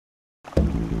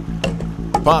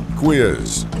Pop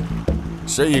quiz.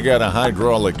 Say you got a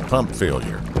hydraulic pump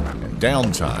failure and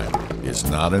downtime is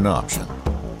not an option.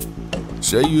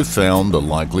 Say you found the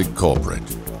likely culprit.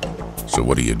 So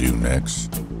what do you do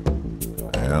next?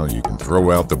 Well, you can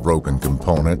throw out the broken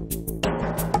component,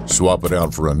 swap it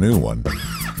out for a new one.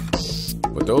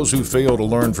 But those who fail to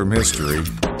learn from history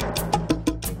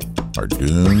are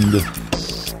doomed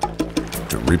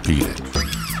to repeat it.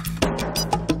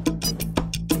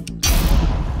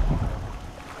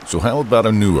 So how about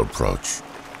a new approach?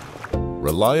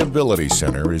 Reliability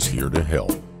Center is here to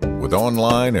help. With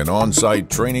online and on-site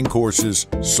training courses,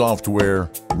 software,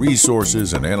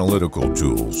 resources, and analytical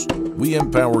tools, we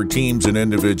empower teams and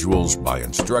individuals by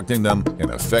instructing them in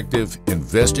effective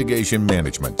investigation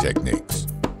management techniques.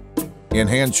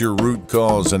 Enhance your root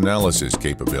cause analysis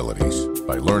capabilities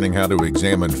by learning how to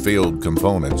examine failed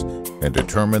components and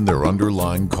determine their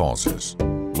underlying causes.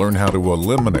 Learn how to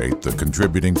eliminate the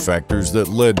contributing factors that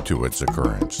led to its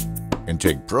occurrence, and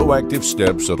take proactive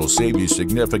steps that'll save you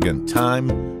significant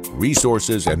time,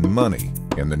 resources, and money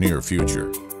in the near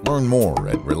future. Learn more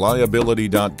at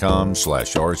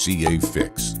reliability.com/RCA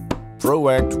Fix.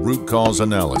 PROACT Root Cause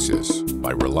Analysis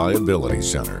by Reliability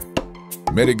Center.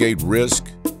 Mitigate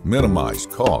risk, minimize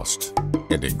costs,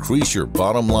 and increase your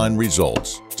bottom line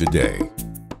results today.